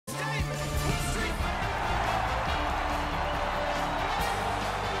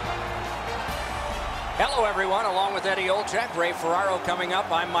Hello, everyone. Along with Eddie Olczyk, Ray Ferraro coming up.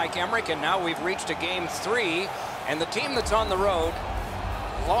 I'm Mike Emmerich, and now we've reached a game 3, and the team that's on the road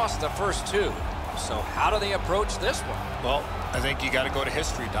lost the first 2. So how do they approach this one? Well, I think you got to go to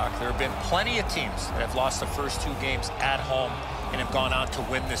history, Doc. There have been plenty of teams that have lost the first 2 games at home and have gone on to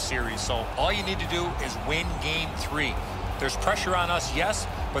win this series. So all you need to do is win game 3. There's pressure on us, yes,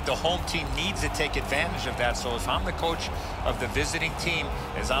 but the home team needs to take advantage of that. So if I'm the coach of the visiting team,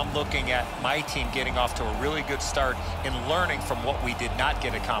 as I'm looking at my team getting off to a really good start and learning from what we did not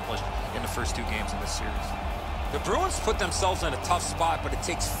get accomplished in the first 2 games in this series. The Bruins put themselves in a tough spot, but it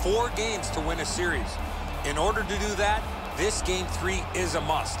takes 4 games to win a series. In order to do that, this game 3 is a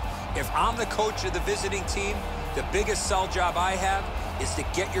must. If I'm the coach of the visiting team, the biggest sell job I have is to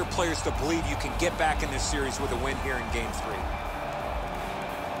get your players to believe you can get back in this series with a win here in game 3.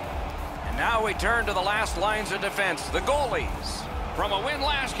 And now we turn to the last lines of defense, the goalies. From a win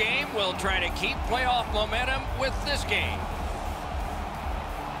last game, we'll try to keep playoff momentum with this game.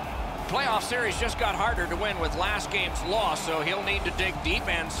 Playoff series just got harder to win with last game's loss, so he'll need to dig deep,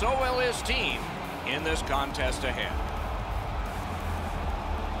 and so will his team in this contest ahead.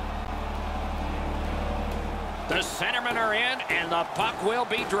 The centermen are in, and the puck will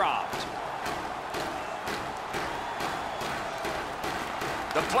be dropped.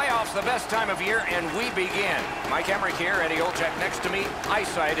 The playoffs, the best time of year, and we begin. Mike Emmerich here, Eddie Olczyk next to me.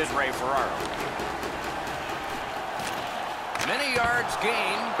 Eyesight is Ray Ferraro. Many yards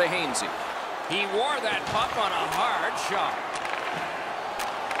gained by Hainsey. He wore that puck on a hard shot.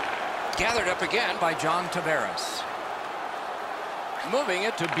 Gathered up again by John Tavares. Moving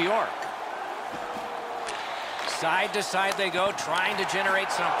it to Bjork. Side to side they go, trying to generate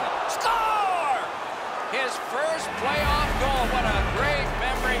something. Score! His first playoff goal. What a great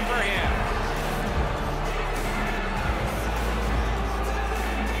memory for him.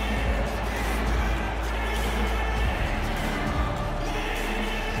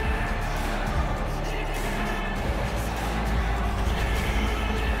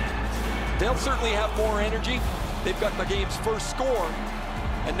 They'll certainly have more energy. They've got the game's first score,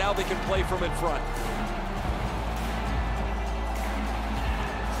 and now they can play from in front.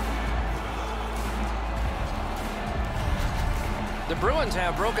 The Bruins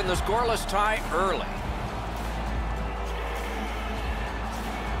have broken the scoreless tie early.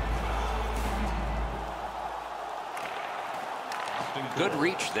 Good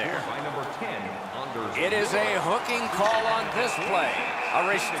reach there. It is a hooking call on this play. A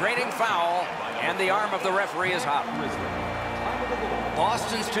restraining foul, and the arm of the referee is out.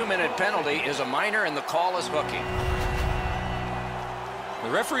 Boston's 2-minute penalty is a minor, and the call is hooking. The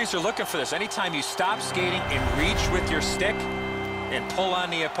referees are looking for this. Anytime you stop skating and reach with your stick and pull on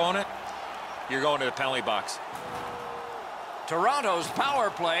the opponent, you're going to the penalty box. Toronto's power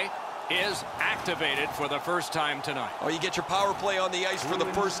play is activated for the first time tonight. Oh, you get your power play on the ice for the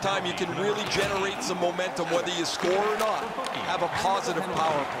first time, you can really generate some momentum, whether you score or not. Have a positive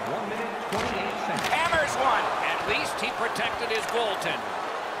power play. Hammers one. At least he protected his goaltender.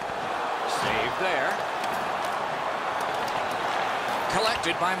 Save there.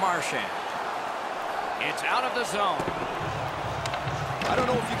 Collected by Marchand. It's out of the zone. I don't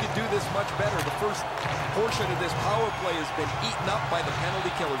know if you could do this much better. The first portion of this power play has been eaten up by the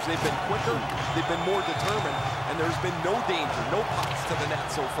penalty killers. They've been quicker, they've been more determined, and there's been no danger, no pucks to the net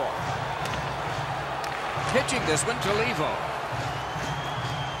so far. Pitching this one to Levo.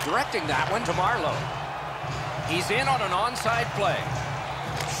 Directing that one to Marleau. He's in on an onside play.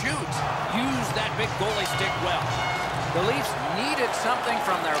 Shoots. Used that big goalie stick well. The Leafs needed something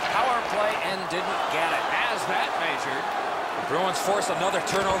from their power play and didn't get it. Has that measured. The Bruins force another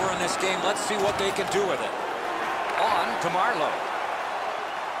turnover in this game. Let's see what they can do with it. On to Marleau.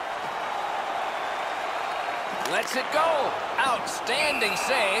 Lets it go. Outstanding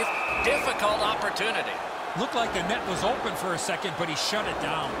save. Difficult opportunity. Looked like the net was open for a second, but he shut it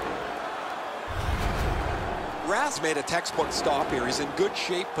down. Raz made a textbook stop here. He's in good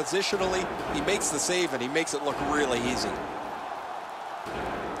shape positionally. He makes the save, and he makes it look really easy.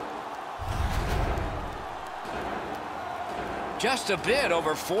 Just a bit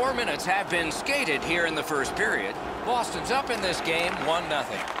over 4 minutes have been skated here in the first period. Boston's up in this game 1-0.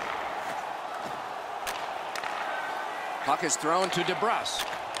 Puck is thrown to DeBrusk.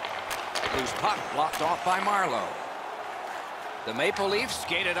 Loose puck blocked off by Marleau. The Maple Leafs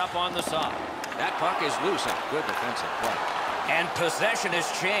skated up on the side. That puck is loose and good defensive play. And possession has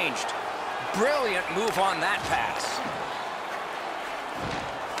changed. Brilliant move on that pass.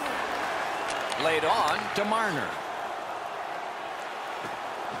 Laid on to Marner.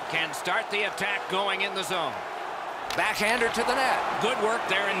 Can start the attack going in the zone. Backhander to the net. Good work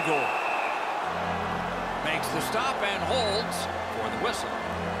there in goal. Makes the stop and holds for the whistle.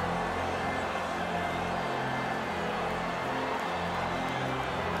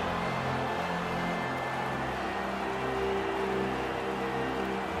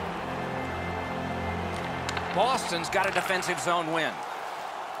 Boston's got a defensive zone win.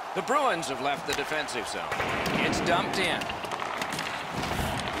 The Bruins have left the defensive zone. It's dumped in.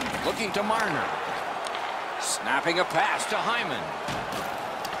 Looking to Marner. Snapping a pass to Hyman.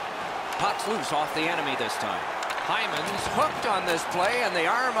 Puck's loose off the enemy this time. Hyman's hooked on this play, and the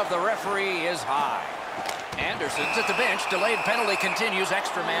arm of the referee is high. Anderson's at the bench. Delayed penalty continues.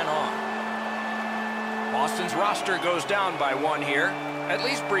 Extra man on. Boston's roster goes down by 1 here. At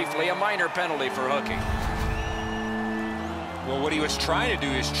least briefly, a minor penalty for hooking. Well, what he was trying to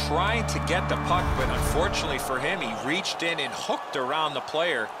do is trying to get the puck, but unfortunately for him, he reached in and hooked around the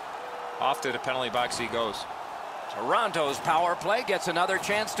player. Off to the penalty box he goes. Toronto's power play gets another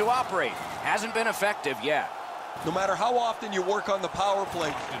chance to operate. Hasn't been effective yet. No matter how often you work on the power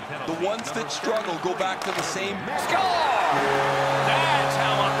play, the ones that struggle go back to the same. Score! That's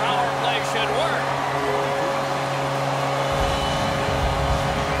how a power play should work.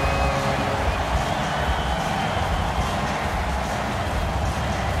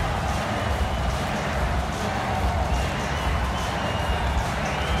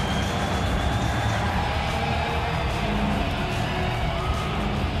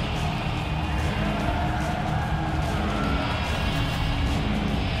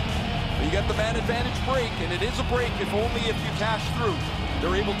 You got the man advantage break, and it is a break if only if you cash through.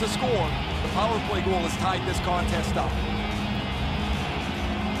 They're able to score. The power play goal has tied this contest up.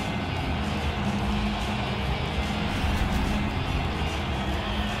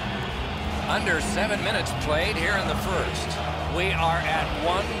 Under 7 minutes played here in the first. We are at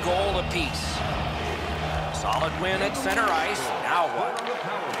 1 goal apiece. Solid win at center ice. Now what?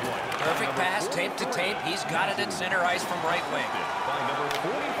 Perfect pass, tape to tape. He's got it at center ice from right wing.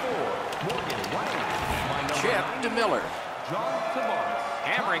 Chip to Miller.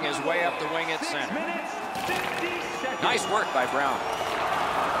 Hammering his way up the wing at center. Nice work by Brown.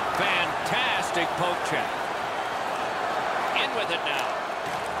 Fantastic poke check. In with it now.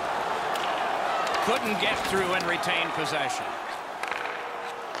 Couldn't get through and retain possession.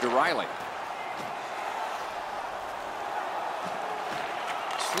 To Riley.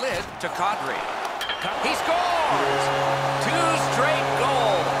 Slid to Kadri. He scores! 2 straight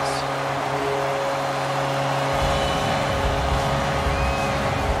goals.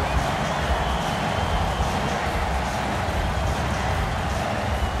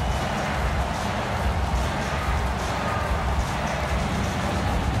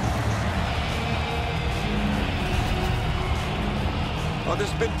 Well, this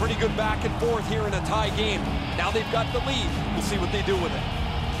has been pretty good back and forth here in a tie game. Now they've got the lead. We'll see what they do with it.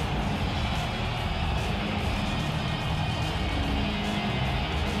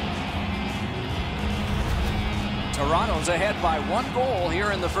 Toronto's ahead by 1 goal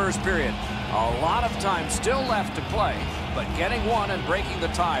here in the first period. A lot of time still left to play, but getting 1 and breaking the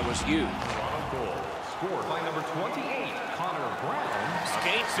tie was huge. Toronto goal scored by number 28, Connor Brown.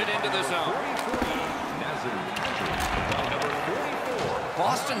 Skates it into the zone. 43, Nazem Kadri by number 44.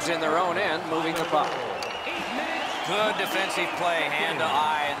 Boston's in their own end, moving the puck. 8 minutes. Good defensive play, hand to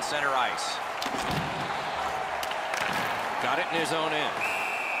eye and center ice. Got it in his own end.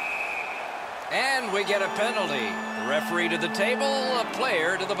 And we get a penalty. The referee to the table, a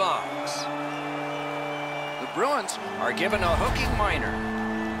player to the box. The Bruins are given a hooking minor.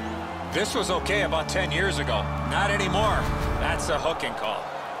 This was okay about 10 years ago. Not anymore. That's a hooking call.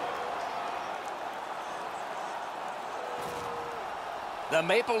 The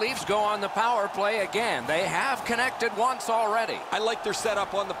Maple Leafs go on the power play again. They have connected once already. I like their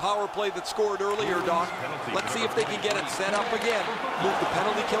setup on the power play that scored earlier, Doc. Let's see if they can get it set up again. Move the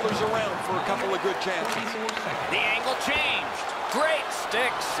penalty killers around for a couple of good chances. The angle changed. Great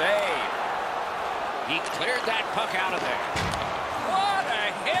stick save. He cleared that puck out of there. What a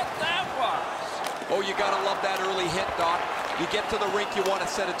hit that was. Oh, you got to love that early hit, Doc. You get to the rink, you want to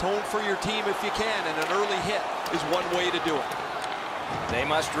set a tone for your team if you can, and an early hit is one way to do it. They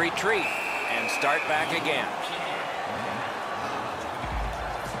must retreat and start back again.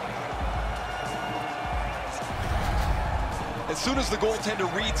 As soon as the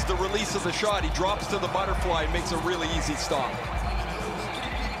goaltender reads the release of the shot, he drops to the butterfly and makes a really easy stop.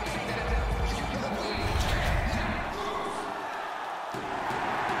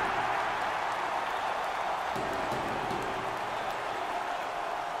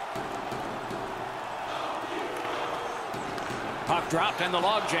 Puck dropped in the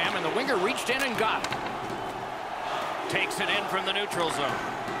logjam, and the winger reached in and got it. Takes it in from the neutral zone.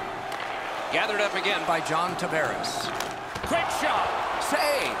 Gathered up again by John Tavares. Quick shot.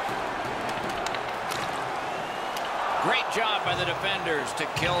 Save. Great job by the defenders to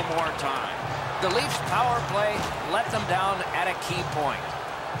kill more time. The Leafs' power play let them down at a key point.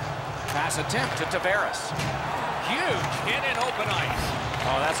 Pass attempt to Tavares. Huge hit in open ice.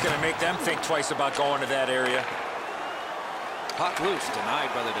 Oh, that's going to make them think twice about going to that area. Puck loose,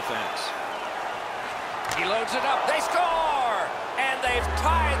 denied by the defense. He loads it up. They score! And they've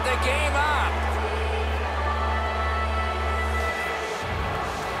tied the game up.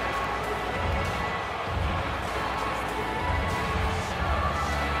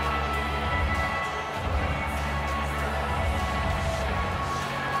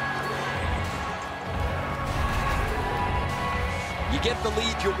 You get the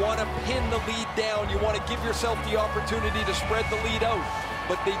lead, you want to pin the lead down. You want to give yourself the opportunity to spread the lead out.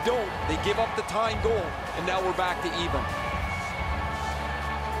 But they don't. They give up the tying goal, and now we're back to even.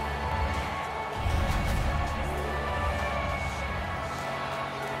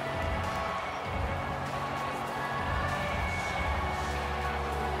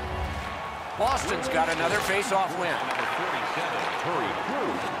 Boston's got another face-off win.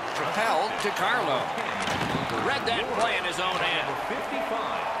 Propelled to Carlo. Read that play in his own end.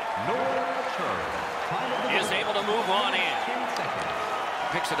 Is able to move on in.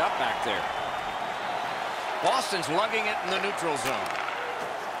 Picks it up back there. Boston's lugging it in the neutral zone.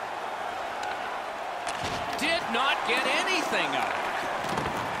 Did not get anything out.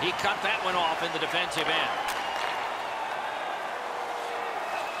 He cut that one off in the defensive end.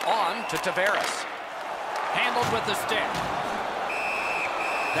 On to Tavares. Handled with the stick.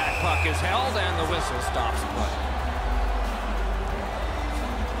 That puck is held and the whistle stops play.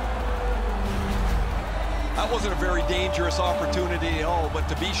 That wasn't a very dangerous opportunity at all, but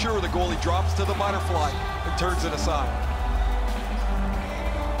to be sure, the goalie drops to the butterfly and turns it aside.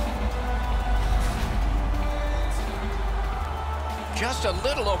 Just a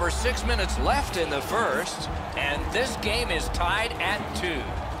little over 6 minutes left in the first, and this game is tied at 2.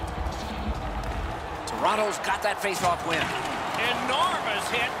 Toronto's got that face-off win. Enormous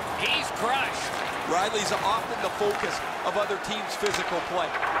hit. He's crushed. Riley's often the focus of other teams' physical play.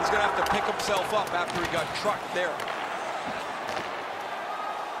 He's going to have to pick himself up after he got trucked there.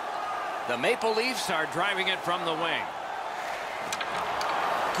 The Maple Leafs are driving it from the wing.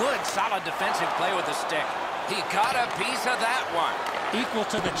 Good, solid defensive play with the stick. He got a piece of that one. Equal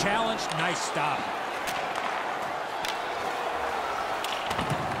to the challenge. Nice stop.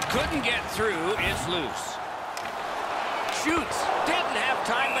 Couldn't get through. It's loose. Shoots. Didn't have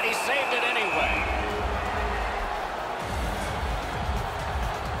time, but he saved it anyway.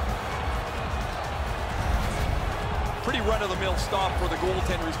 Pretty run-of-the-mill stop for the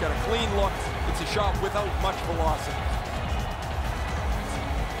goaltender. He's got a clean look. It's a shot without much velocity.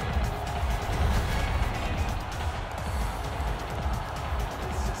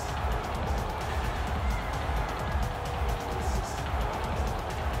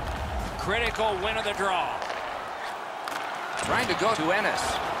 Critical win of the draw. Trying to go to Ennis.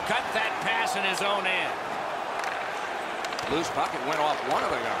 Cut that pass in his own end. Loose puck. It went off one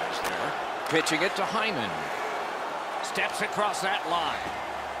of the guys there. Pitching it to Hyman. Steps across that line.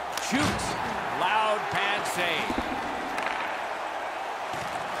 Shoots. Loud pad save.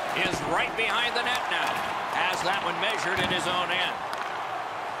 Is right behind the net now. Has that one measured in his own end.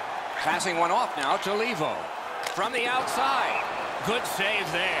 Passing one off now to Levo. From the outside. Good save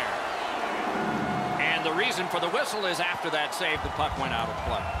there. And the reason for the whistle is after that save, the puck went out of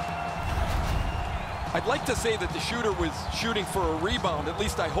play. I'd like to say that the shooter was shooting for a rebound. At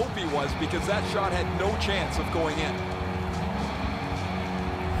least I hope he was, because that shot had no chance of going in.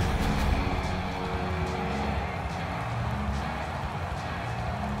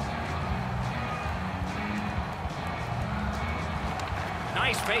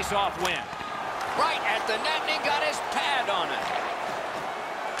 Nice face-off win. Right at the net, and he got his pad on it.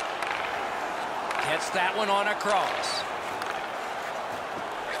 Gets that one on across.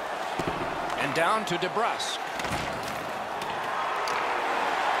 And down to DeBrusque.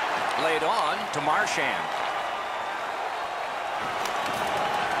 Laid on to Marchand.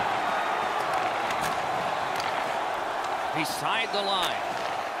 Beside the line.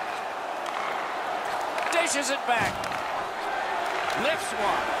 Dishes it back. Lifts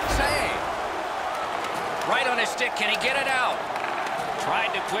one. Save. Right on his stick. Can he get it out?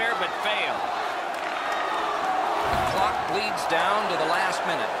 Tried to clear but failed. Clock bleeds down to the last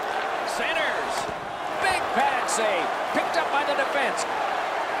minute. Centers. Big pad save. Picked up by the defense.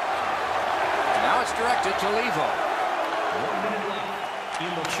 And now it's directed to Levo. 1 minute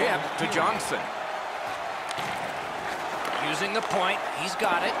left. Chip to Johnson. Using the point. He's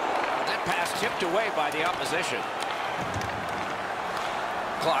got it. That pass tipped away by the opposition.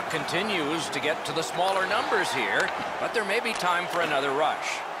 Clock continues to get to the smaller numbers here, but there may be time for another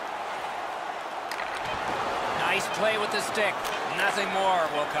rush. Nice play with the stick. Nothing more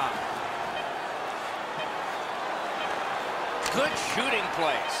will come. Good shooting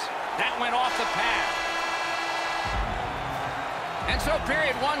place. That went off the pad. And so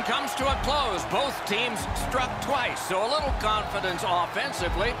period one comes to a close. Both teams struck twice, so a little confidence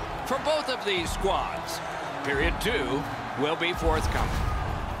offensively for both of these squads. Period two will be forthcoming.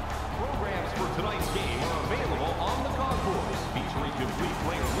 Programs for tonight's game are available on the concourse, featuring complete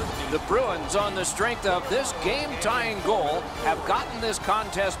player listings. The Bruins, on the strength of this game-tying goal, have gotten this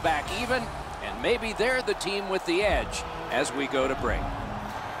contest back even, and maybe they're the team with the edge as we go to break.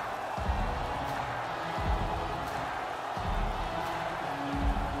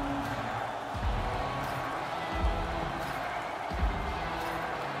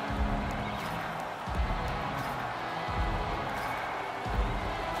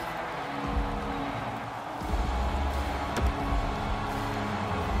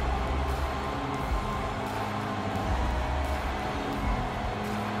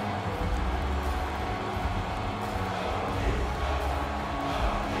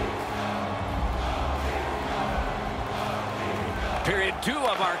 Period two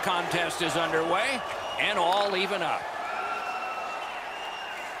of our contest is underway, and all even up.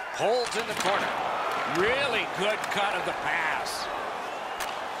 Holds in the corner. Really good cut of the pass.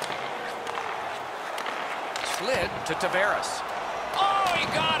 Slid to Tavares. Oh, he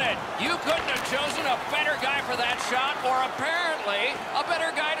got it! You couldn't have chosen a better guy for that shot, or apparently a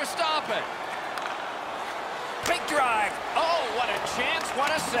better guy to stop it. Big drive. Oh, what a chance,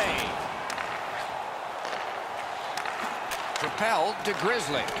 what a save. Propelled to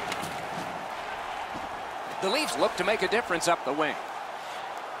Grizzly. The Leafs look to make a difference up the wing.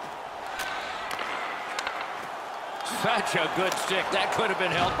 Such a good stick. That could have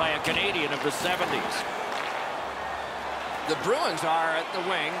been held by a Canadian of the 70s. The Bruins are at the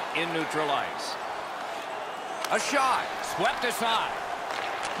wing in neutral ice. A shot. Swept aside.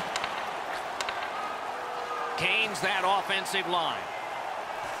 Gains that offensive line.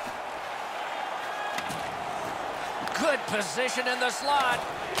 Good position in the slot.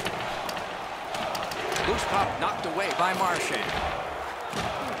 Loose puck knocked away by Marchand.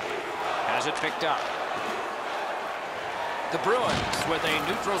 Has it picked up. The Bruins with a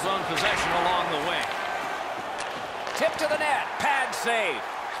neutral zone possession along the wing. Tip to the net. Pad save.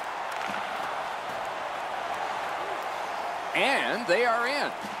 And they are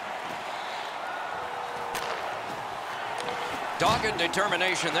in. Dogged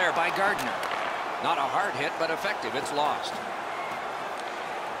determination there by Gardner. Not a hard hit, but effective. It's lost.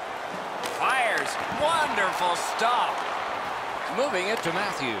 Fires. Wonderful stop. Moving it to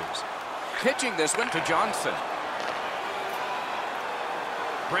Matthews. Pitching this one to Johnson.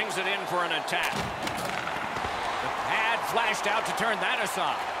 Brings it in for an attack. The pad flashed out to turn that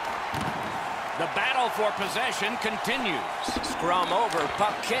aside. The battle for possession continues. Scrum over,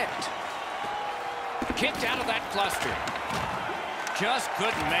 puck kicked. Kicked out of that cluster. Just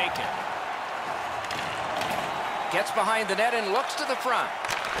couldn't make it. Gets behind the net and looks to the front.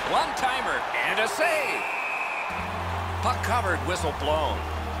 One-timer and a save. Puck covered, whistle blown.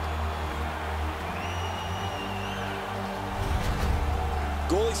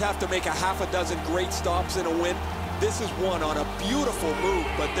 Goalies have to make a half a dozen great stops in a win. This is one on a beautiful move,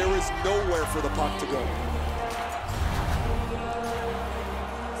 but there is nowhere for the puck to go.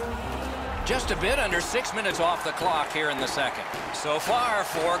 Just a bit under 6 minutes off the clock here in the second. So far,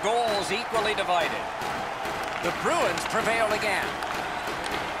 4 goals equally divided. The Bruins prevail again.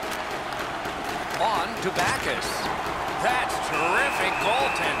 On to Backus. That's terrific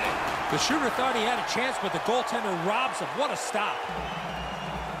goaltending. The shooter thought he had a chance, but the goaltender robs him. What a stop.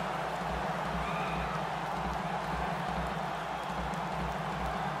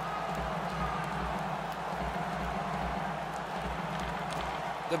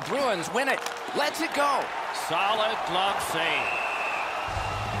 The Bruins win it. Lets it go. Solid glove save.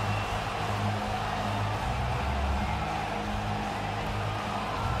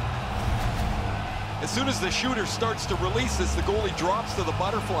 As soon as the shooter starts to release this, the goalie drops to the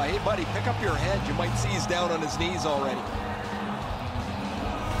butterfly. Hey, buddy, pick up your head. You might see he's down on his knees already.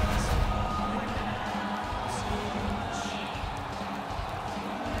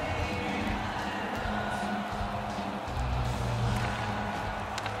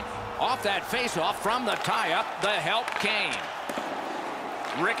 Off that faceoff from the tie-up, the help came.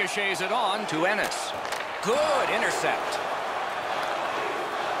 Ricochets it on to Ennis. Good intercept.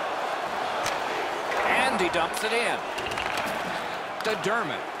 And he dumps it in. To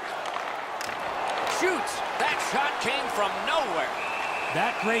Dermott. shoots. That shot came from nowhere.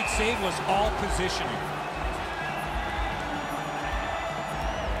 That great save was all positioning.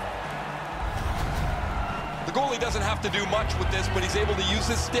 The goalie doesn't have to do much with this, but he's able to use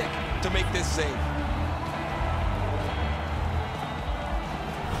his stick to make this save.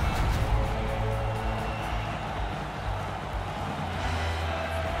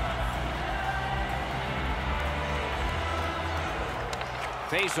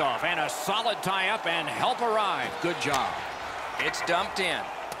 Face-off and a solid tie-up and help arrive. Good job. It's dumped in.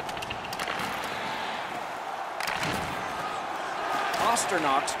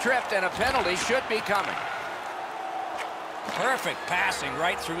 Osternok's tripped and a penalty should be coming. Perfect passing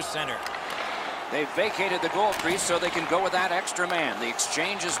right through center. They've vacated the goal crease so they can go with that extra man. The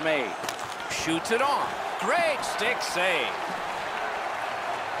exchange is made. Shoots it on. Great stick save.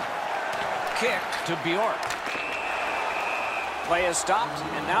 Kicked to Bjork. Play is stopped,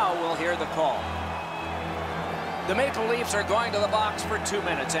 and now we'll hear the call. The Maple Leafs are going to the box for 2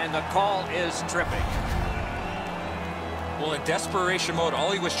 minutes, and the call is tripping. Well, in desperation mode,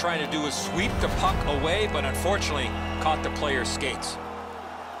 all he was trying to do was sweep the puck away, but unfortunately caught the player's skates.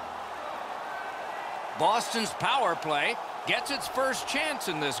 Boston's power play gets its first chance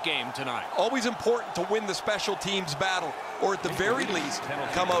in this game tonight. Always important to win the special teams battle, or at the very least,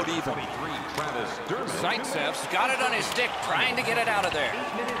 come out even. Zaitsev's got it on his stick, trying to get it out of there.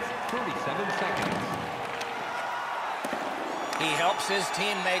 8 minutes, 37 seconds. He helps his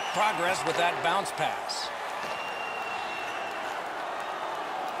team make progress with that bounce pass.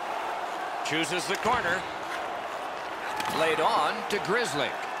 Chooses the corner. Laid on to Grizzly.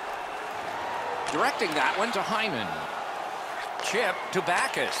 Directing that one to Hyman. Chip to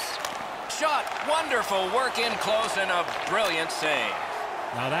Backus. Shot. Wonderful work in close and a brilliant save.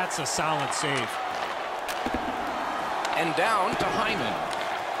 Now that's a solid save. And down to Hyman.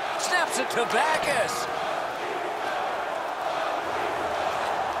 Snaps it to Backus.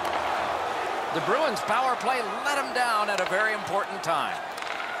 The Bruins power play let him down at a very important time.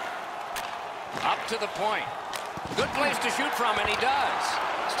 Up to the point. Good place to shoot from, and he does.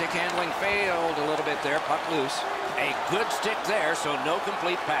 Stick handling failed a little bit there. Puck loose. A good stick there, so no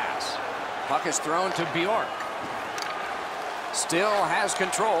complete pass. Puck is thrown to Bjork. Still has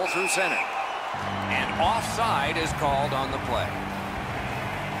control through center. And offside is called on the play.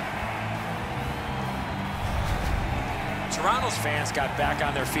 Toronto's fans got back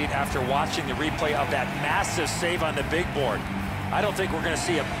on their feet after watching the replay of that massive save on the big board. I don't think we're going to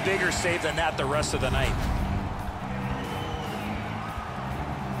see a bigger save than that the rest of the night.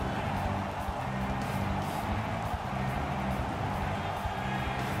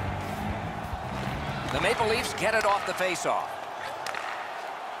 The Maple Leafs get it off the faceoff.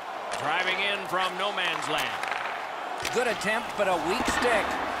 Driving in from no man's land. Good attempt, but a weak stick.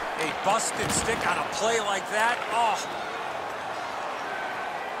 A busted stick on a play like that. Oh.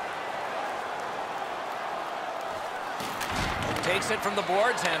 Takes it from the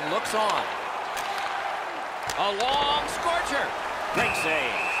boards and looks on. A long scorcher. Great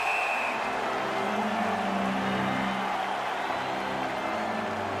save.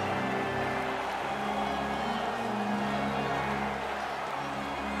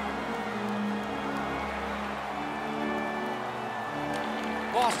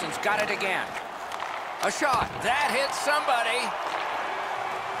 Boston's got it again. A shot. That hits somebody.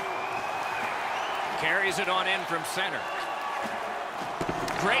 Carries it on in from center.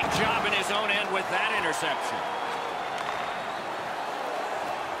 Great job in his own end with that interception.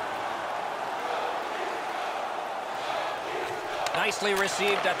 Nicely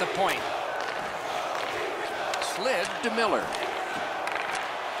received at the point. Slid to Miller.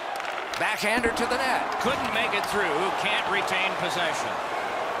 Backhander to the net. Couldn't make it through. Can't retain possession.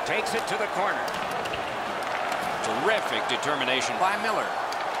 Takes it to the corner. Terrific determination by Miller.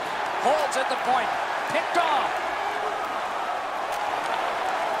 Holds at the point. Picked off.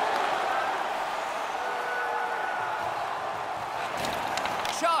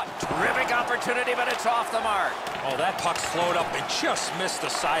 Shot. Terrific opportunity, but it's off the mark. Oh, that puck slowed up and just missed the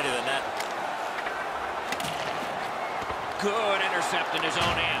side of the net. Good intercept in his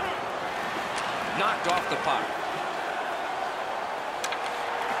own end. Knocked off the puck.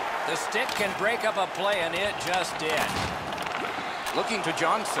 The stick can break up a play, and it just did. Looking to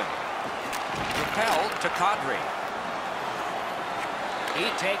Johnson. Repelled to Kadri. He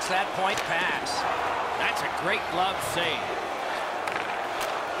takes that point pass. That's a great glove save.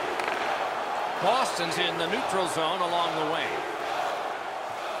 Boston's in the neutral zone along the way.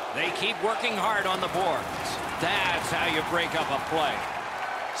 They keep working hard on the boards. That's how you break up a play.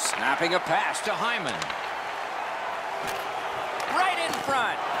 Snapping a pass to Hyman. Right in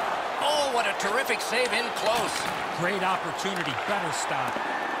front. Oh, what a terrific save in close. Great opportunity. Better stop.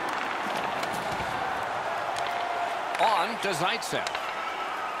 On to Zaitsev.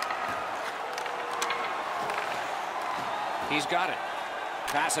 He's got it.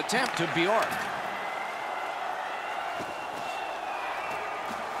 Pass attempt to Bjork.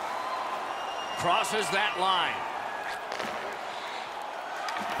 Crosses that line.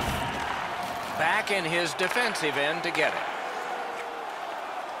 Back in his defensive end to get it.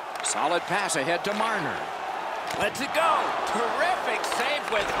 Solid pass ahead to Marner. Lets it go. Terrific save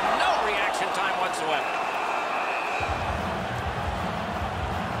with no reaction time whatsoever.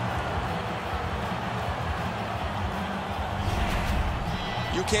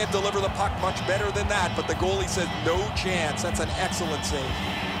 You can't deliver the puck much better than that, but the goalie said no chance. That's an excellent save.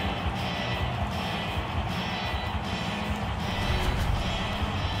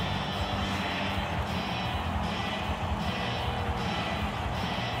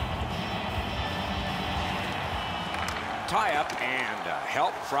 Tie-up and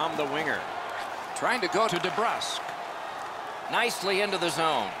help from the winger. Trying to go to DeBrusque. Nicely into the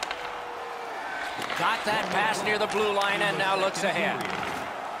zone. Got that pass near the blue line and now looks ahead.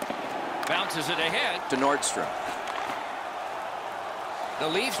 Bounces it ahead to Nordstrom. The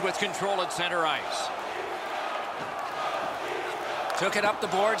Leafs with control at center ice. Took it up the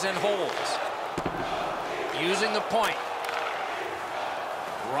boards and holds. Using the point.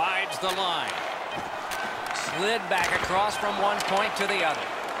 Rides the line. Slid back across from one point to the other.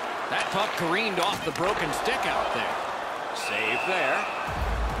 That puck careened off the broken stick out there. Save there.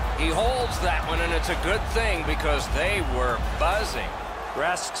 He holds that one, and it's a good thing because they were buzzing.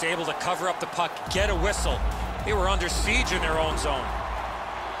 Rask's able to cover up the puck, get a whistle. They were under siege in their own zone.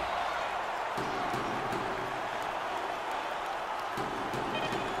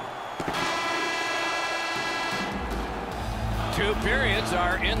 Two periods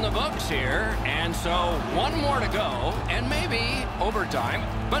are in the books here, and so one more to go, and maybe overtime,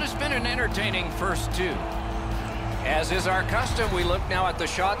 but it's been an entertaining first two. As is our custom, we look now at the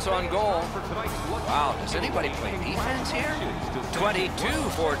shots on goal. Wow, does anybody play defense here? 22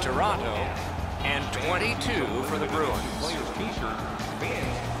 for Toronto, and 22 for the Bruins. Players t-shirt.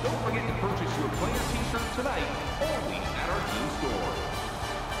 Fans, don't forget to purchase your player t-shirt tonight, only at our team store.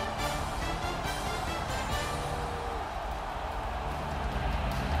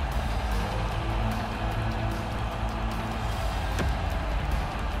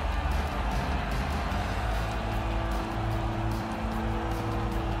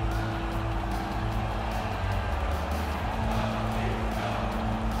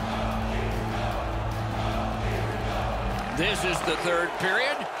 This is the third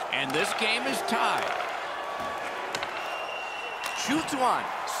period, and this game is tied. Shoots one.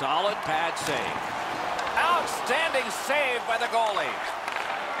 Solid pad save. Outstanding save by the goalie.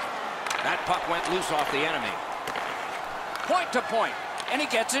 That puck went loose off the enemy. Point to point, and he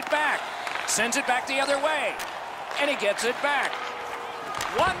gets it back. Sends it back the other way, and he gets it back.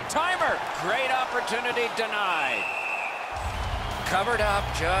 One-timer. Great opportunity denied. Covered up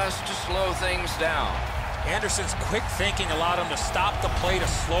just to slow things down. Anderson's quick thinking allowed him to stop the play to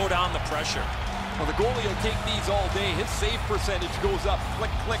slow down the pressure. Well, the goalie will take these all day. His save percentage goes up click,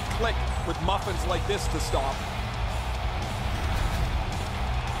 click, click with muffins like this to stop.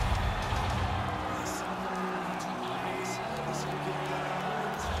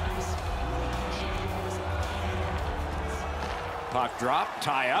 Puck drop,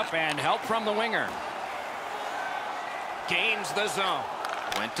 tie up, and help from the winger. Gains the zone.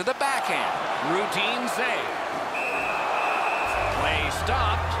 Went to the backhand. Routine save. Play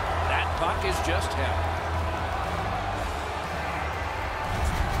stopped. That puck is just held.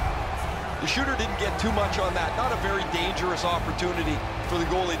 The shooter didn't get too much on that. Not a very dangerous opportunity for the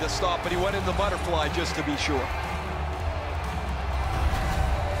goalie to stop, but he went in the butterfly just to be sure.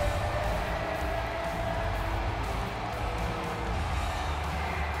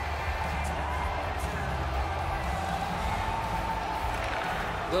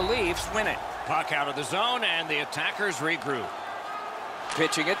 The Leafs win it. Puck out of the zone, and the attackers regroup.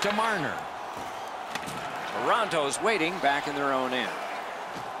 Pitching it to Marner. Toronto's waiting back in their own end.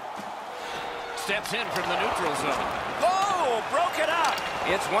 Steps in from the neutral zone. Oh, broke it up.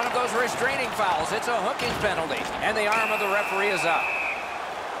 It's one of those restraining fouls. It's a hooking penalty, and the arm of the referee is up.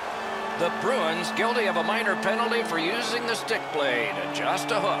 The Bruins guilty of a minor penalty for using the stick blade.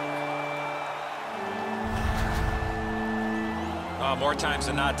 Just a hook. More times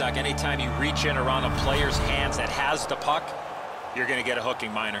than not, Doc, anytime you reach in around a player's hands that has the puck, you're going to get a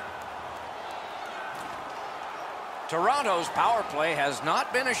hooking minor. Toronto's power play has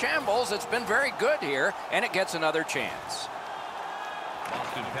not been a shambles. It's been very good here, and it gets another chance.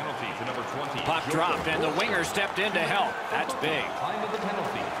 Boston penalty to number 20. Puck dropped, and the winger stepped in to help. That's big. Time of the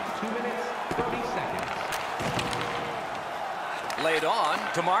penalty, 2 minutes, 30 seconds. Laid on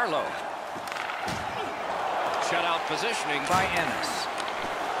to Marlowe. Shutout positioning by Ennis.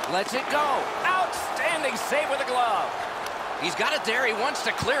 Lets it go. Outstanding save with a glove. He's got it there. He wants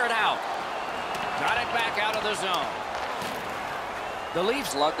to clear it out. Got it back out of the zone. The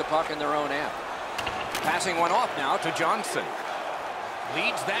Leafs lug the puck in their own end. Passing one off now to Johnson.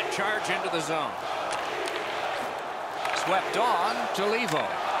 Leads that charge into the zone. Swept on to Levo.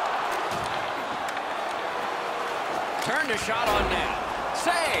 Turned a shot on net.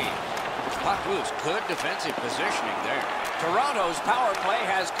 Save. Puck loose. Good defensive positioning there. Toronto's power play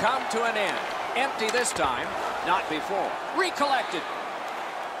has come to an end. Empty this time. Not before. Recollected.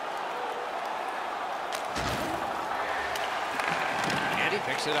 And he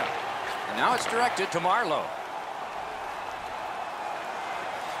picks it up. And now it's directed to Marlowe.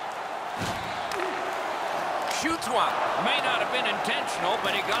 Shoots one. May not have been intentional,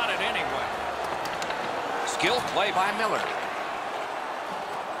 but he got it anyway. Skilled play by Miller.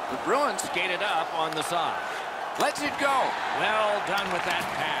 The Bruins skated up on the side. Lets it go. Well done with that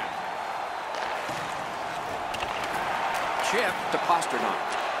pass. Chip to Pasternak.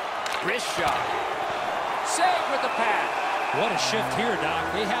 Wrist shot. Save with the pass. What a shift here,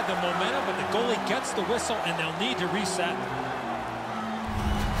 Doc. They had the momentum, but the goalie gets the whistle, and they'll need to reset.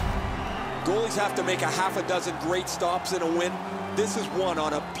 Goalies have to make a half a dozen great stops in a win. This is one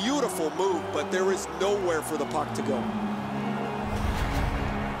on a beautiful move, but there is nowhere for the puck to go.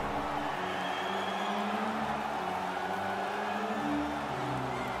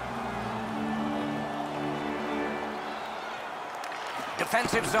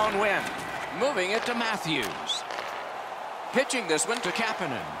 Defensive zone win. Moving it to Matthews. Pitching this one to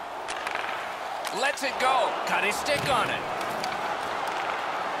Kapanen. Lets it go. Cut his stick on it.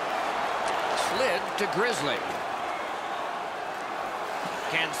 Slid to Grizzly.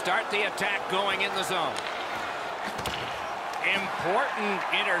 Can start the attack going in the zone. Important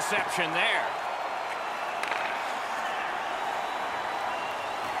interception there.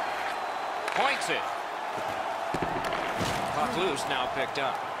 Points it. Puck loose, now picked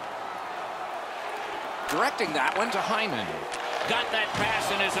up. Directing that one to Hyman. Got that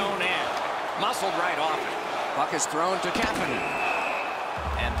pass in his own end. Muscled right off it. Puck is thrown to Kapanen.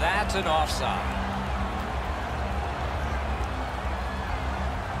 And that's an offside.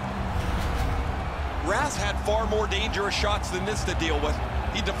 Rath had far more dangerous shots than this to deal with.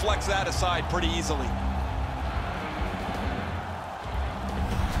 He deflects that aside pretty easily.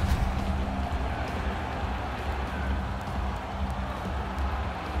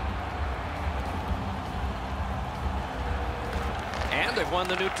 And they've won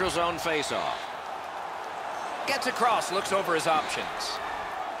the neutral zone faceoff. Gets across, looks over his options.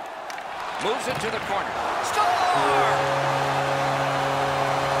 Moves it to the corner. Score!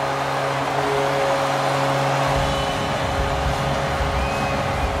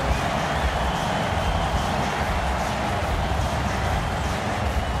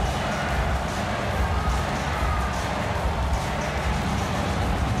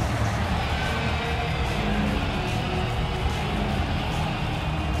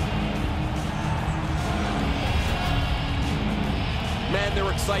 Man,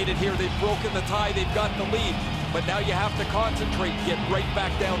 they're excited here. They've broken the tie. They've got the lead. But now you have to concentrate and get right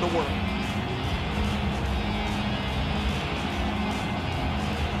back down to work.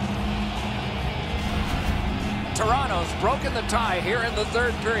 Toronto's broken the tie here in the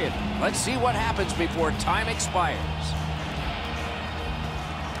third period. Let's see what happens before time expires.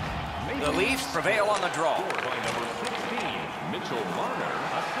 The Leafs prevail on the draw. By number 16, Mitchell Marner,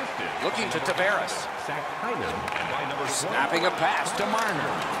 assisted. Looking to Tavares. Zach Hyman, and by number 20, Snapping a pass to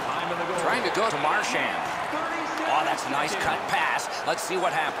Marner. time of the goal. Trying to go to Marchand. Oh, that's a nice cut pass. Let's see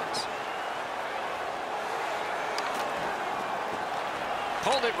what happens.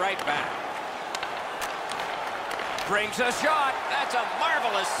 Pulled it right back. Brings a shot. That's a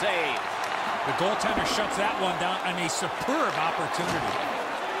marvelous save. The goaltender shuts that one down on a superb opportunity.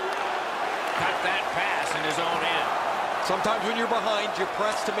 Cut that pass in his own end. Sometimes when you're behind, you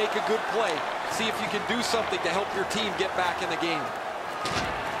press to make a good play. See if you can do something to help your team get back in the game.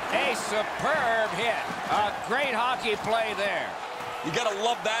 A superb hit. A great hockey play there. You got to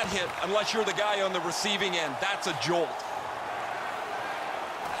love that hit unless you're the guy on the receiving end. That's a jolt.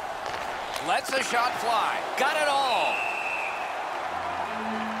 Lets the shot fly. Got it all.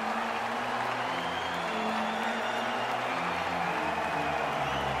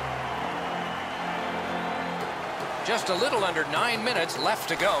 Just a little under 9 minutes left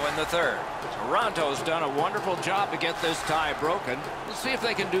to go in the third. Toronto's done a wonderful job to get this tie broken. Let's see if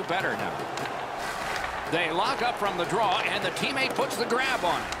they can do better now. They lock up from the draw, and the teammate puts the grab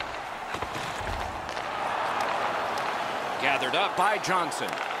on it. Gathered up by Johnson.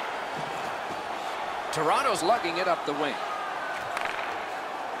 Toronto's lugging it up the wing.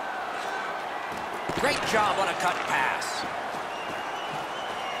 Great job on a cut pass.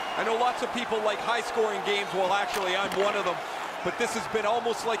 I know lots of people like high-scoring games. Well, actually, I'm one of them. But this has been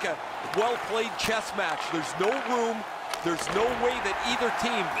almost like a well-played chess match. There's no room. There's no way that either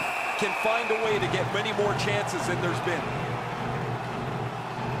team can find a way to get many more chances than there's been.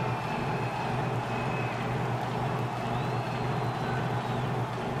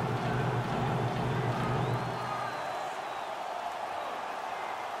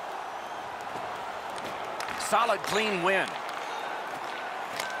 Solid, clean win.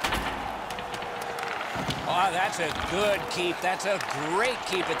 Oh, that's a good keep. That's a great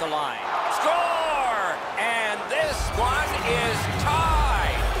keep at the line. Score! And this one is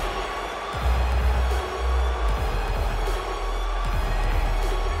tied.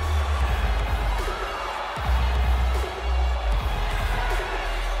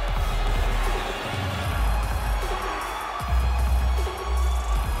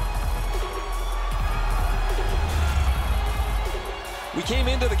 We came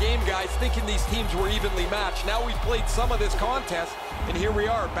into the game, guys, thinking these teams were evenly matched. Now we've played some of this contest, and here we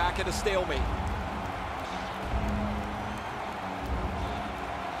are back at a stalemate.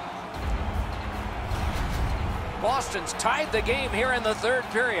 Boston's tied the game here in the third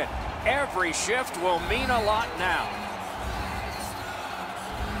period. Every shift will mean a lot now.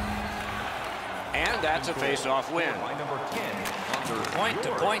 And that's a face-off win. By number 10, Point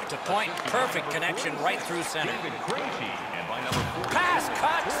to point to point. Perfect connection right through center. Pass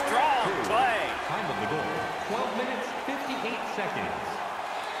cut. Strong play. Time of the goal, 12 minutes, 58 seconds.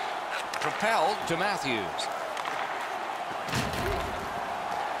 Propelled to Matthews.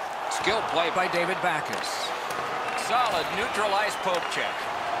 Skill play by David Backes. Solid neutralized poke check.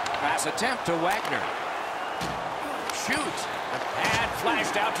 Pass attempt to Wagner. Shoots. The pad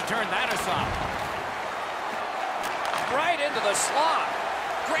flashed out to turn that aside. Right into the slot.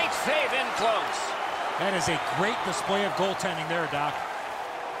 Great save in close. That is a great display of goaltending there, Doc.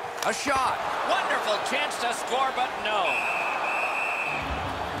 A shot. Wonderful chance to score, but no.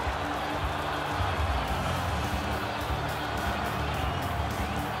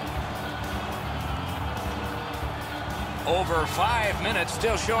 Over 5 minutes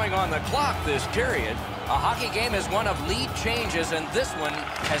still showing on the clock this period. A hockey game is one of lead changes, and this one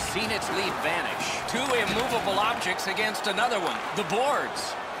has seen its lead vanish. Two immovable objects against another one, the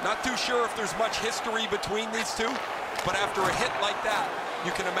boards. Not too sure if there's much history between these two, but after a hit like that,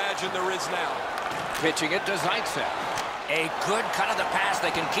 you can imagine there is now. Pitching it to Zaitsev. A good cut of the pass.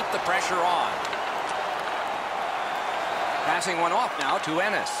 They can keep the pressure on. Passing one off now to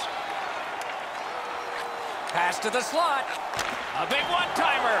Ennis. Pass to the slot. A big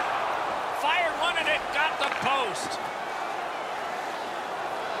one-timer. Fired one and it got the post.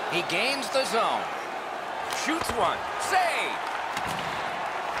 He gains the zone. Shoots one. Save.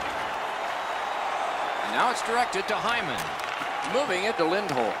 And now it's directed to Hyman. Moving it to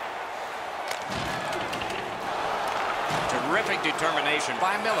Lindholm. Terrific determination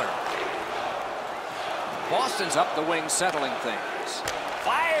by Miller. Boston's up the wing, settling things.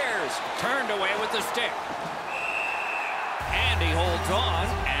 Fires. Turned away with the stick. And he holds on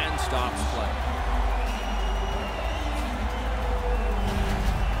and stops play.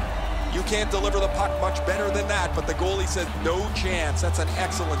 You can't deliver the puck much better than that, but the goalie said no chance. That's an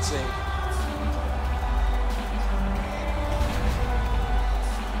excellent save.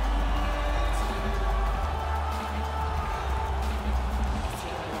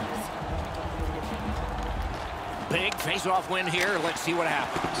 Big face-off win here. Let's see what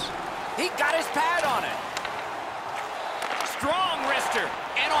happens. He got his pad on it. Strong wrister,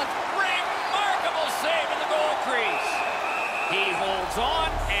 and on remarkable save in the goal crease. He holds on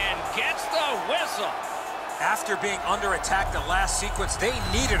and gets the whistle. After being under attack the last sequence, they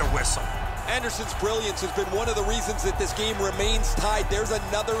needed a whistle. Anderson's brilliance has been one of the reasons that this game remains tied. There's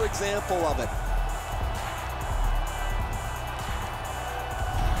another example of it.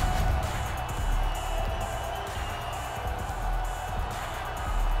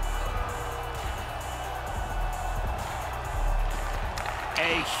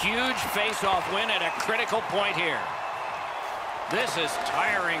 A huge face-off win at a critical point here. This is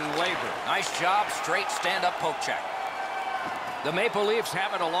tiring labor. Nice job, straight stand-up poke check. The Maple Leafs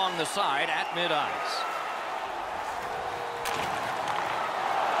have it along the side at mid-ice.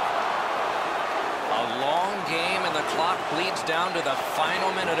 A long game in the the clock bleeds down to the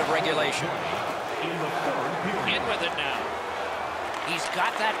final minute of regulation. In with it now. He's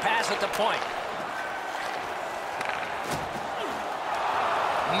got that pass at the point.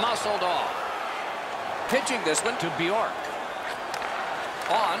 Muscled off. Pitching this one to Bjork.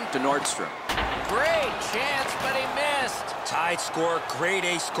 On to Nordstrom. Great chance, but he missed. Tied score, grade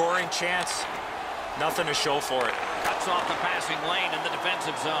A scoring chance. Nothing to show for it. Cuts off the passing lane in the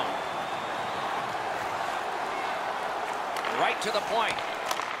defensive zone. Right to the point.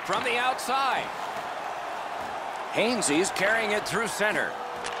 From the outside. Hainsey's carrying it through center.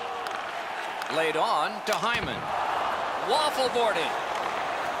 Laid on to Hyman. Waffle boarded.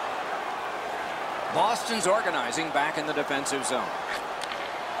 Boston's organizing back in the defensive zone.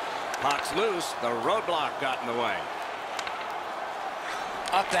 Puck's loose. The roadblock got in the way.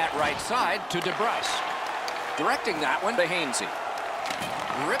 Up that right side to DeBrus. Directing that one to Hainsey.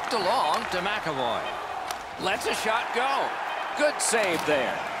 Ripped along to McAvoy. Lets a shot go. Good save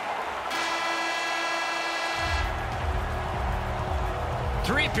there.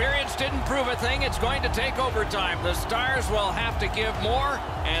 3 periods didn't prove a thing. It's going to take overtime. The Stars will have to give more,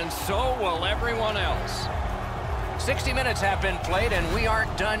 and so will everyone else. 60 minutes have been played, and we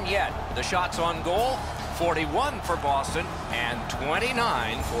aren't done yet. The shots on goal, 41 for Boston and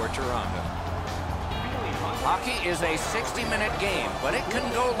 29 for Toronto. Hockey is a 60-minute game, but it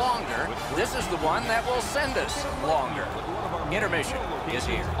can go longer. This is the one that will send us longer. Intermission is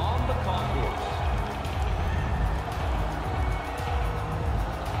here. On the concourse.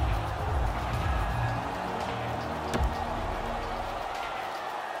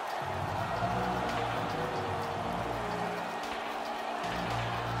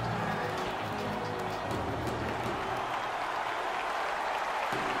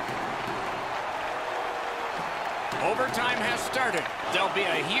 Overtime has started. There'll be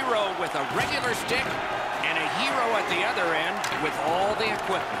a hero with a regular stick and a hero at the other end with all the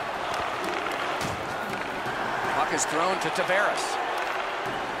equipment. Puck is thrown to Tavares.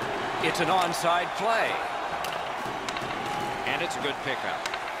 It's an onside play. And it's a good pickup.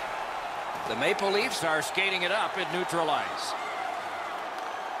 The Maple Leafs are skating it up at neutral ice.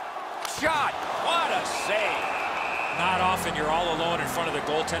 Shot! What a save! Not often you're all alone in front of the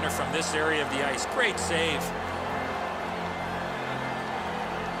goaltender from this area of the ice. Great save.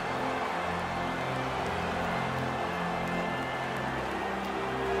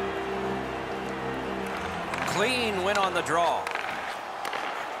 Clean win on the draw.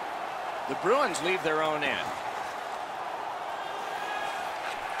 The Bruins leave their own end.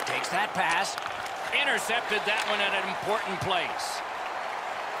 Takes that pass. Intercepted that one at an important place.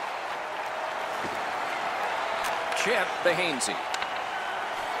 Chip to Hainsey.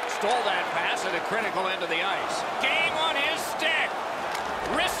 Stole that pass at a critical end of the ice. Gang on his stick.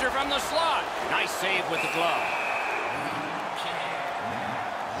 Wrister from the slot. Nice save with the glove.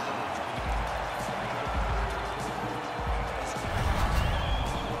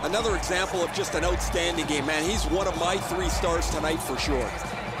 Another example of just an outstanding game, man. He's one of my 3 stars tonight for sure.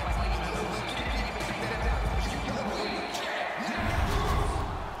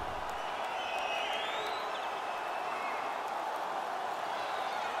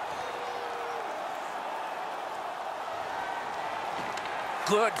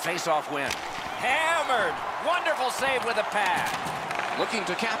 Good face-off win. Hammered. Wonderful save with a pad. Looking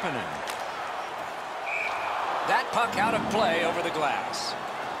to Kapanen. That puck out of play over the glass.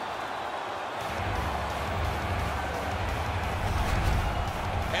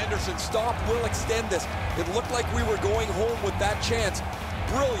 Anderson, stop will extend this. It looked like we were going home with that chance.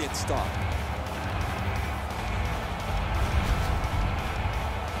 Brilliant stop.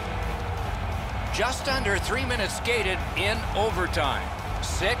 Just under 3 minutes skated in overtime.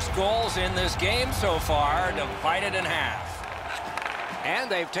 6 goals in this game so far, divided in half. And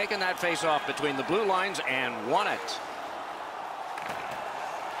they've taken that face-off between the blue lines and won it.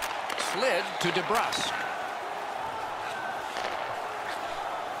 Slid to DeBrus.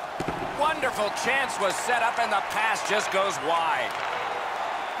 Wonderful chance was set up, and the pass just goes wide.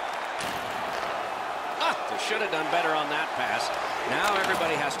 They should have done better on that pass. Now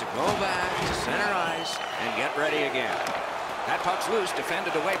everybody has to go back to center ice and get ready again. That puck's loose,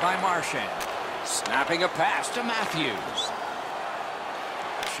 defended away by Marchand. Snapping a pass to Matthews.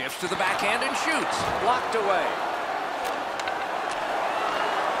 Shifts to the backhand and shoots. Blocked away.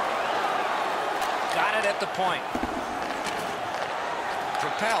 Got it at the point.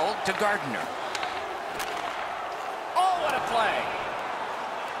 Propelled to Gardner. Oh, what a play!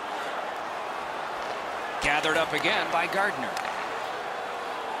 Gathered up again by Gardner.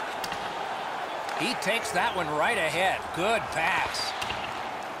 He takes that one right ahead. Good pass.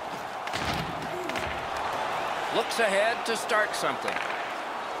 Looks ahead to start something.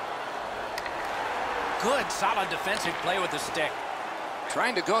 Good, solid defensive play with the stick.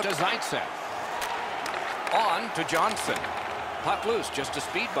 Trying to go to Zaitsev. On to Johnson. Puck loose, just a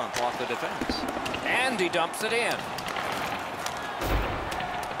speed bump off the defense. And he dumps it in.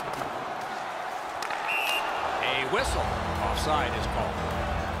 A whistle. Offside is called.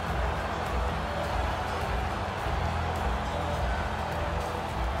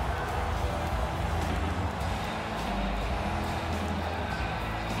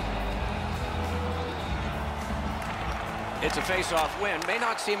 It's a face-off win. May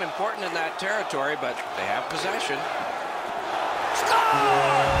not seem important in that territory, but they have possession.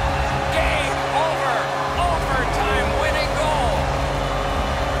 Score! Game over! Overtime winning goal!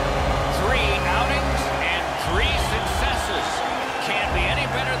 3 outings and 3 successes. Can't be any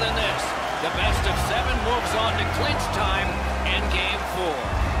better than this. The best of 7 moves on to clinch time and game 4.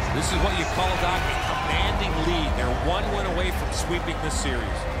 This is what you call, Doc, a commanding lead. They're 1 win away from sweeping this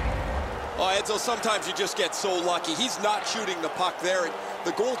series. Oh, Edzo, sometimes you just get so lucky. He's not shooting the puck there. And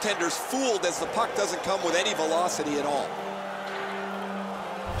the goaltender's fooled as the puck doesn't come with any velocity at all.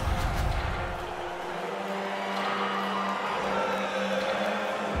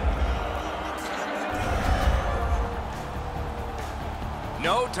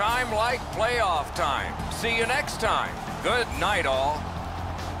 No time like playoff time. See you next time. Good night, all.